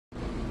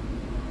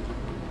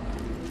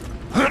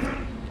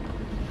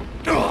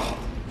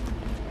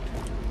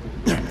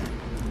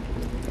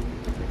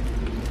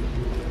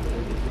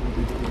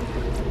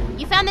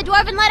You found the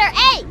dwarven letter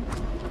A!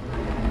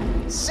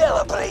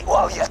 Celebrate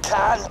while you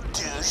can,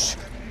 douche.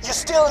 You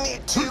still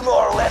need 2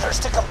 more letters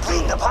to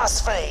complete the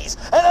passphrase,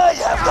 and I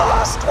have the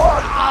last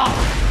one!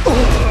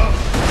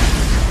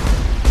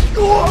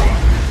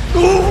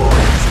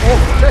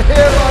 Off to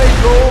here I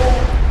go!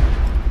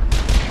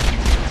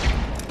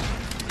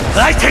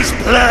 I taste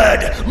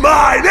blood!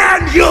 Mine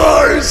and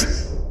yours!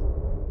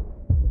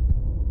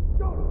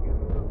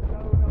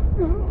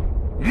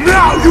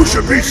 Now you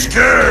should be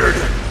scared!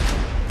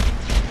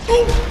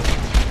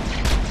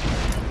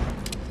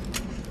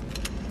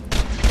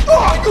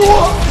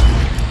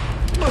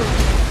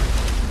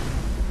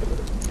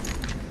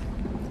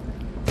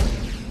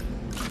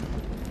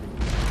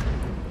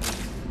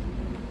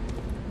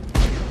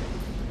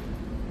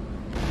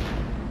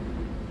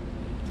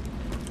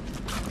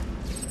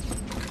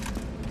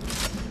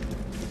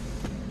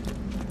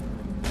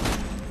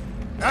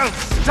 I'll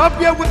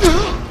stab you with...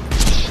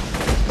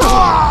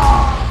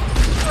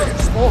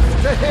 It's off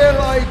to here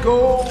I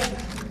go!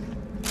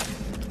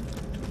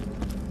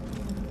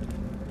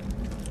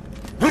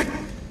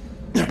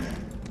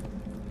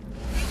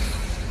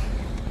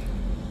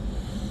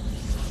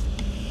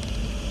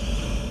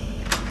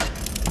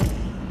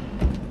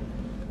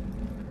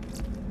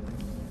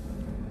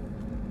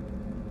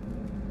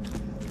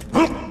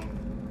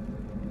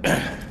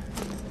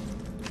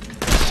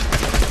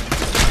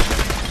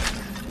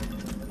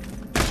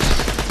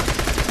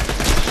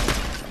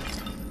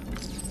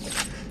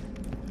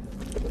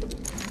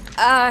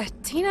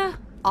 Tina,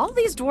 all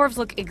these dwarves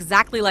look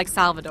exactly like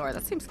Salvador.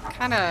 That seems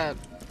kinda,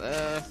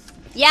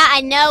 Yeah,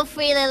 I know,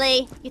 Free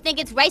Lily. You think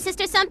it's racist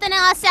or something?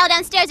 I'll sell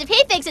downstairs if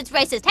he thinks it's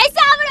racist. Hey,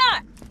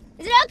 Salvador!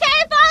 Is it okay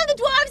if all the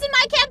dwarves in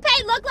my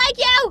campaign look like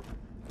you?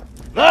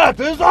 That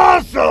is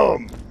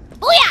awesome!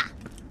 Booyah!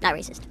 Not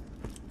racist.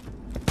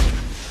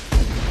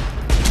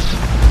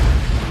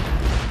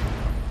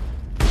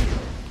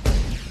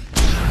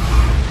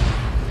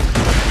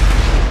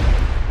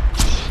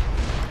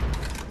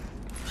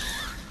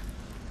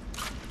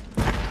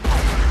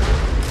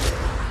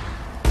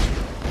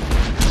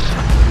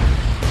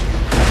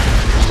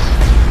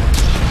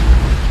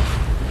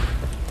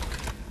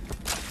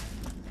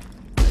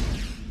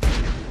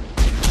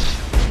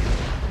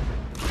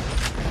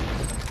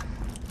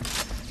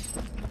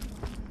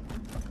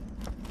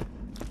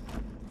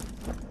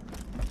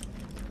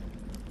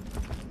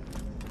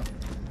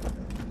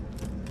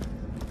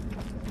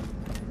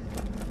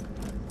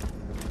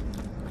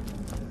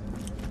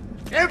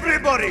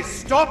 Everybody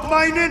stop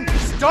mining!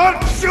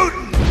 Start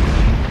shooting!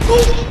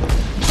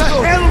 The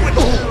hell with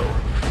you!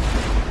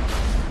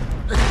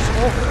 It's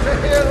off to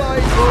here I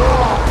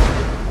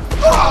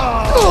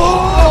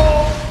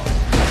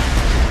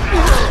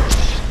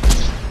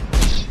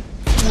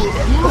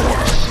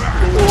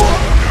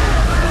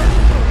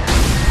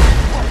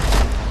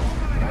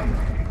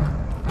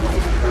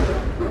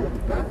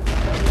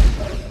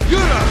You're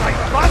a right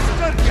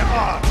bastard, you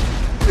are!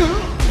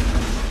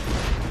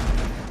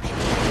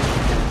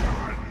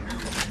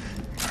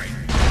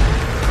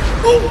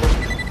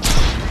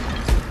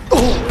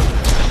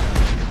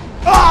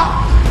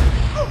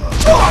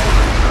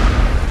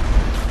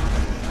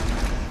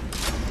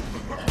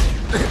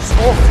 It's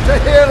off to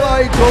here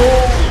I go!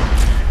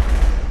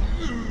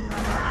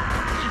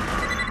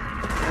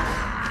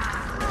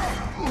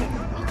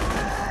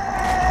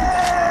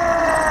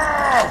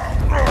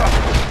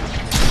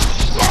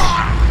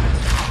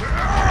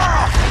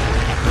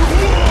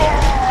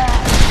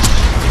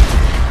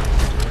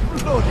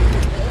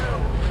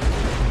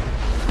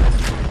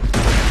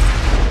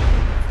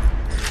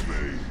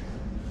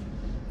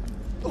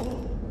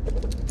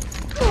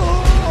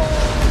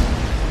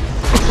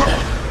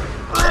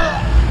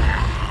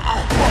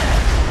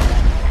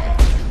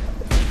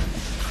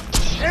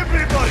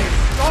 Everybody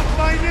stop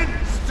mining!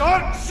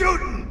 Start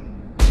shooting!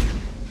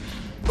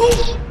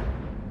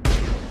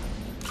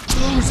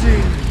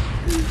 Losing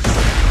is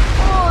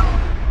fun!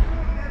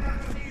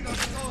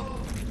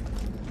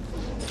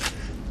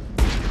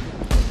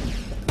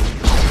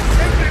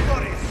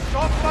 Everybody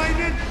stop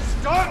mining!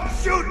 Start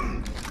shooting!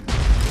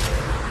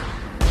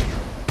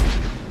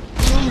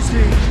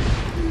 Losing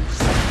is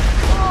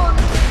fun!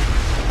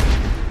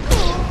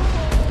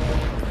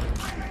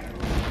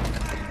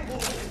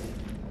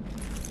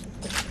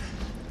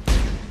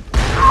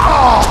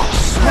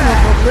 Son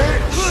of a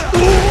bitch!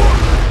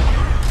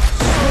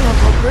 Son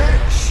of a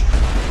bitch!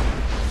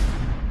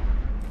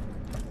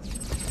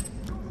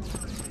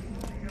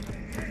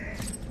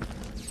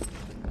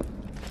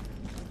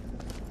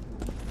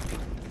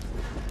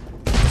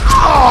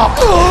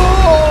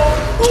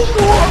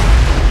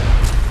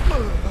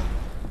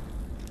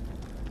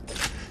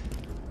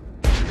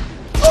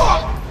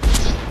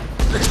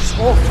 It's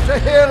off to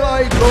here I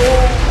go!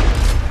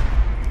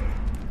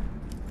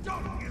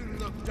 Don't you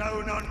look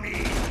down on me!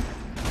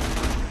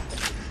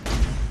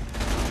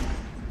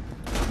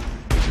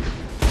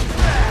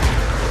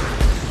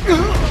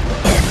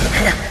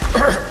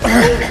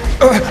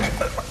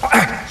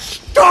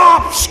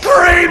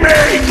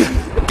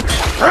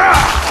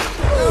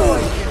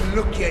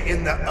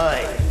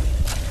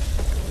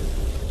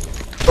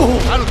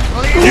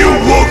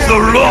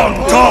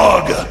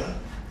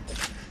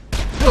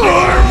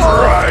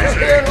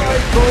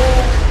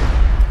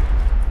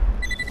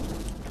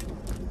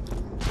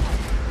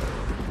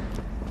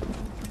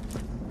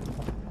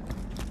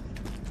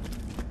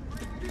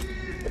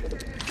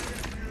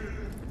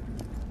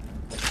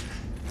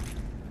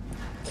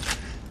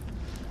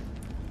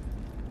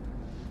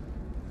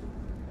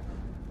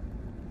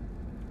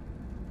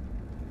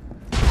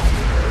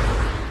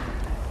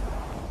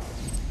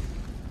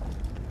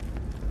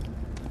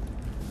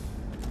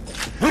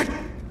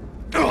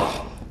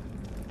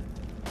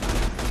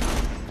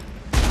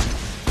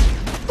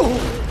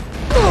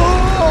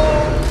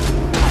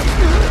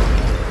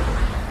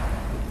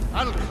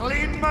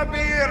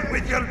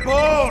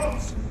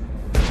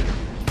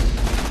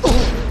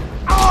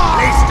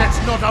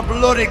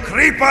 bloody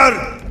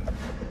creeper!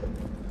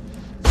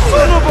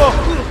 Son of a...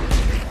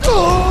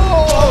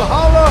 Oh,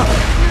 holla!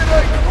 Here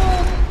I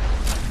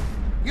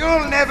come!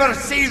 You'll never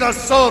see the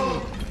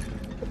sun!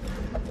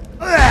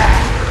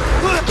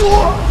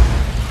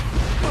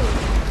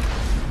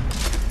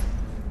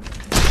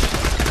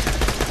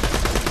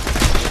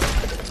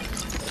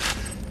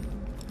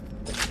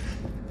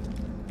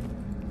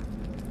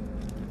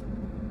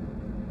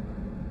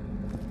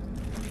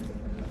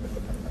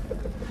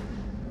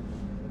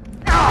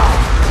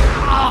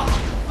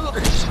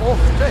 Off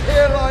to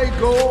hell I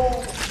go!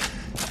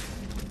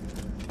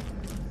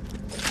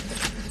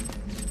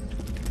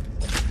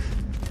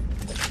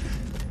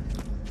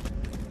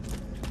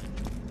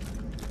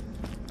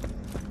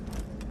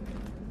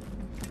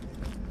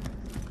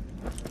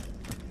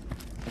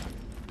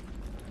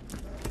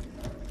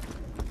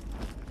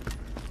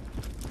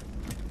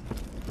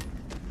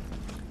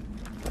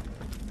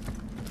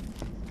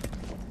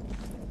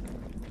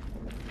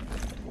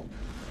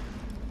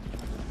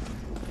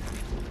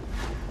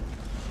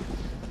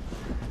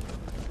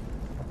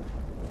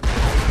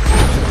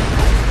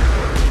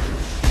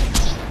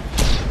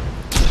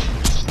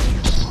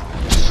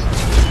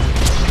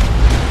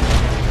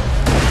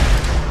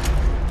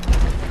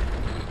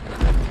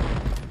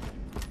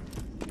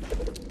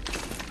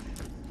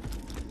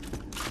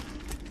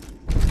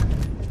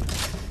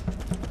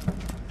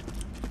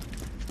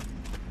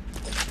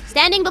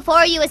 Standing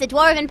before you is a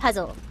dwarven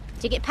puzzle.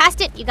 To get past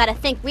it, you gotta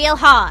think real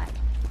hard.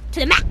 To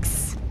the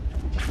max!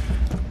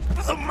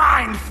 The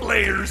mind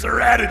flayers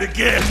are at it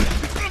again!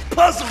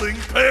 Puzzling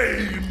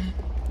pain!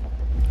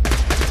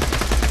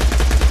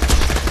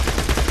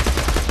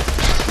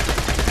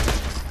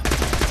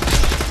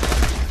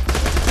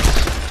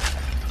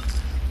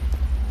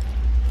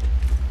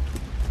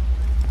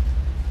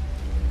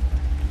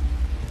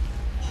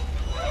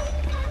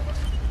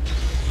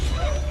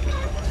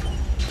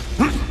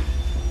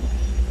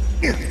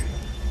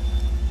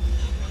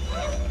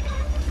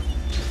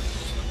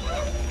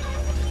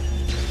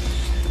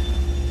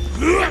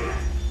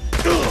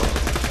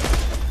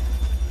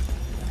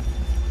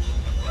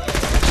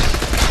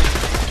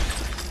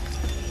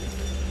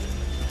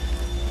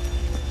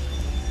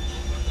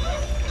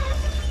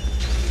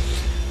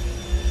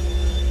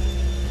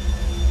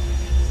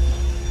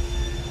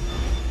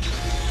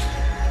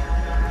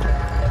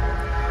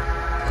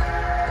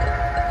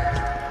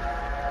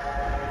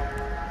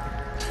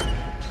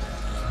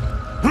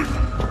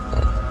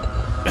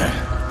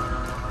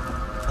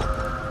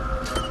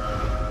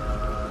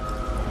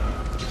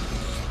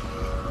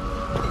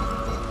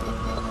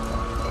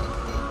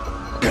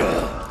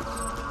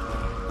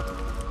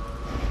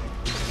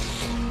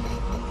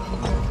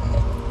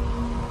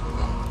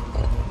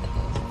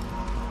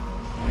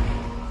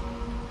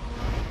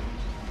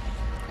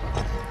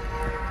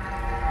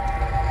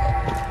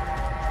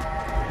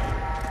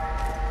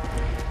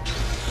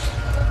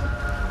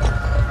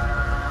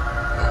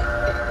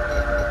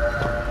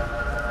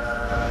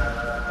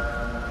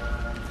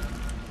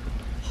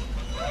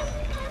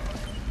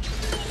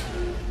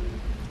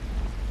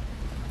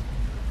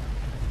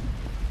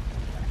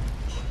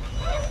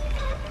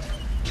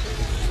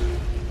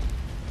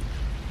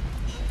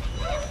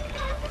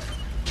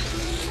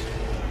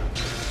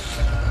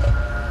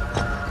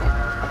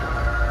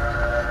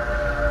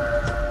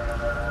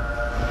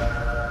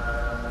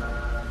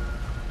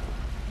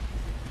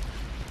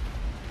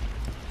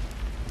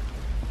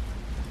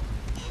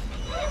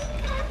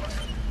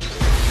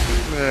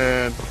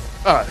 Man,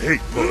 I hate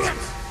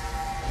puzzles.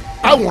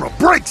 I want to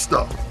break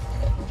stuff.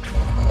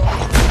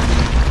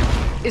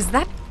 Is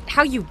that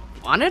how you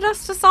wanted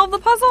us to solve the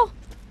puzzle?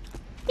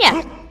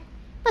 Yeah.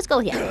 Let's go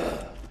here.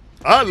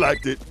 I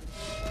liked it.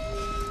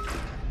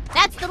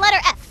 That's the letter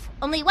F.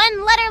 Only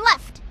one letter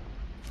left.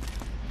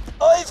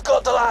 I've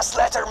got the last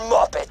letter,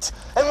 Muppet,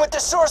 and with the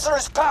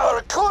sorcerer's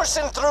power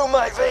coursing through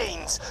my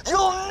veins,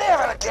 you'll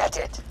never get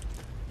it.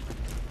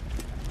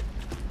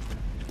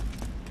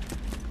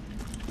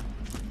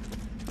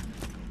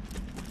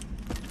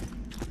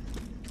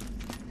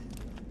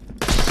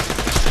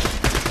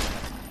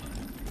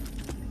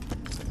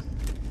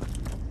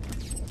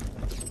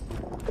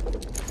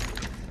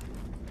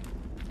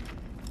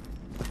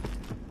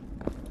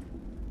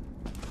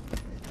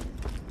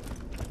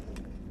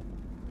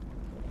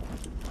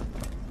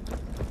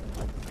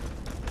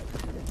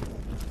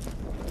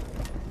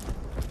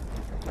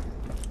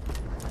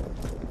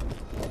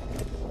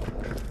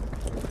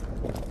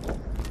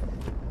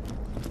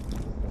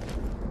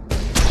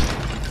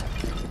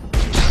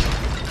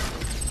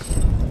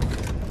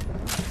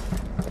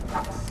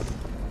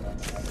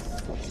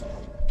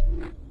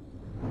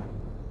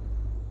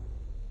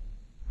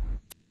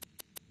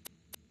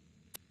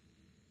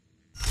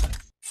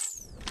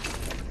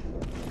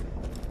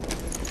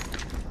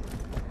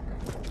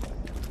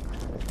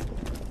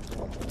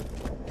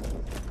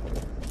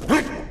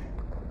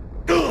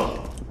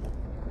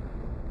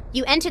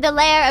 You enter the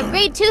lair of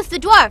Great Tooth the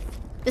Dwarf.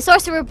 The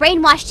sorcerer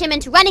brainwashed him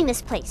into running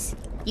this place.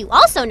 You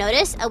also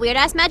notice a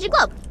weird-ass magic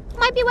globe.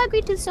 Might be why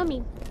Great Tooth's so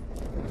mean.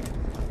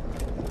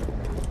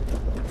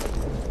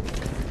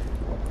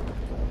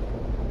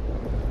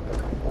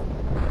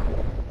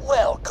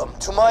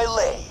 to my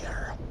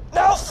lair.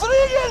 Now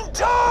friggin'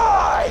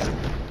 die!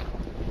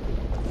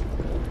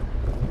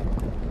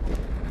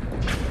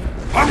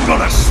 I'm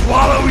gonna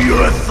swallow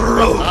your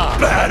throat,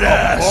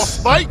 badass!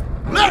 Boss fight?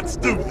 Let's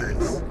do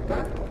this!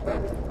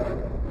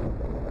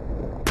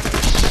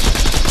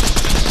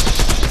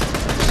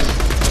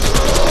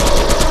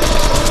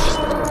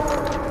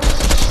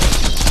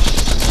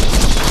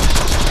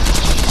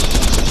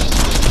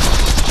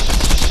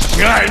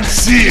 I'm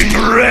seeing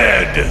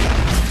red!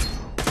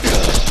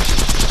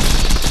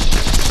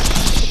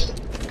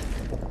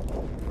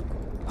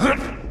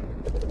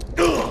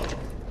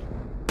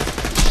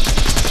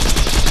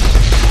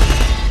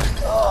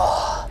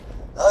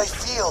 I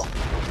feel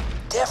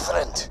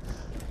different.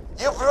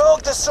 You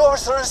broke the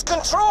sorcerer's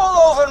control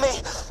over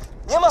me.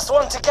 You must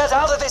want to get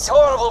out of this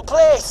horrible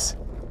place.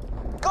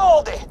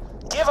 Goldie,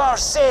 give our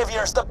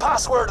saviors the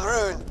password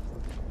rune.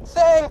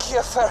 Thank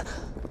you for...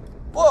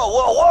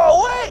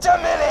 Whoa, wait a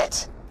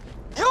minute!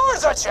 You're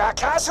the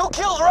jackass who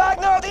killed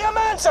Ragnar the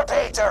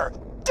Emancipator!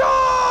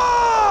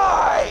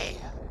 Die!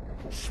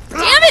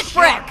 Damn it,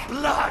 Frick!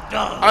 Blood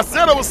on. I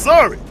said I was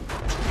sorry.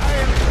 I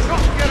am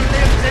drunk your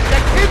limbs into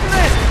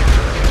kidney!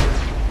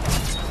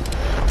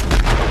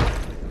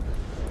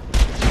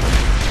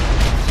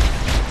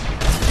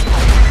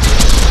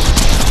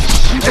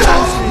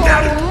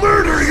 Now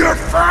murder your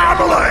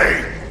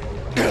family!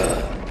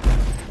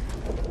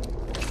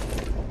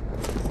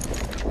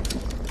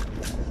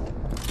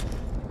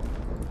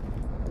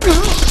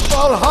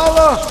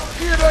 Valhalla,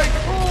 here they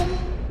come!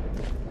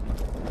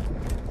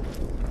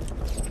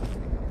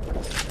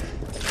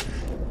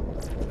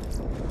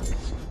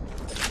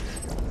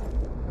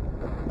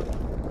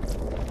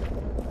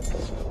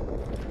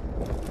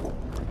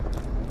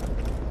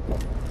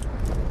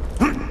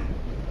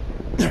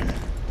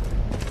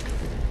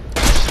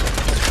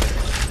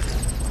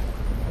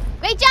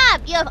 Great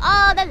job! You have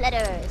all the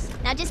letters.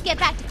 Now just get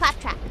back to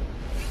Claptrap.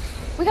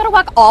 We gotta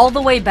walk all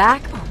the way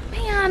back? Oh,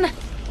 man.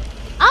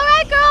 All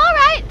right, girl, all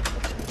right.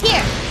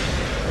 Here.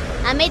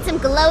 I made some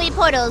glowy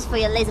portals for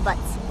your laser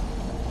butts.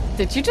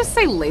 Did you just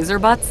say laser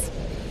butts?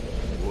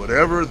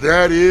 Whatever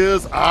that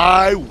is,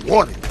 I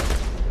want it.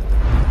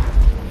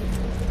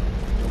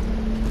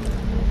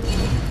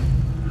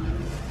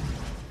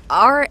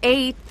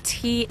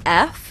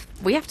 RATF?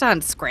 We have to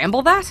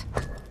unscramble that?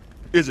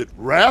 Is it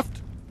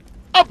raft?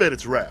 I bet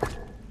it's raft.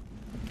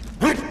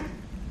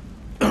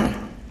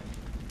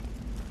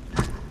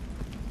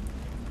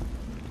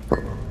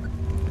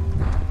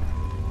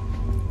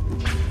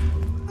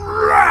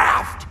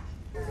 Raft!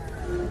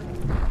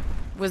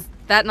 Was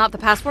that not the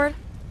password?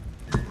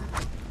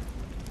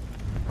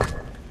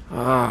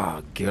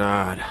 Oh,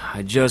 God.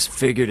 I just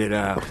figured it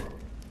out.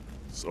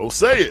 So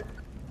say it.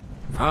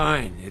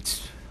 Fine,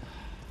 it's...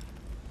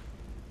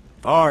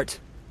 Art.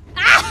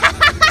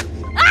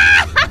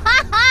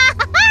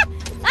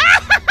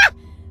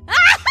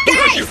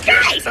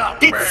 Guys!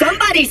 Did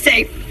somebody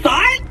say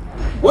fart?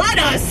 What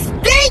a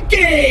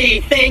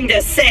stinky thing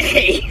to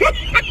say!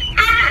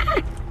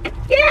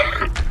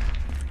 Yeah!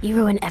 You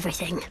ruin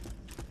everything.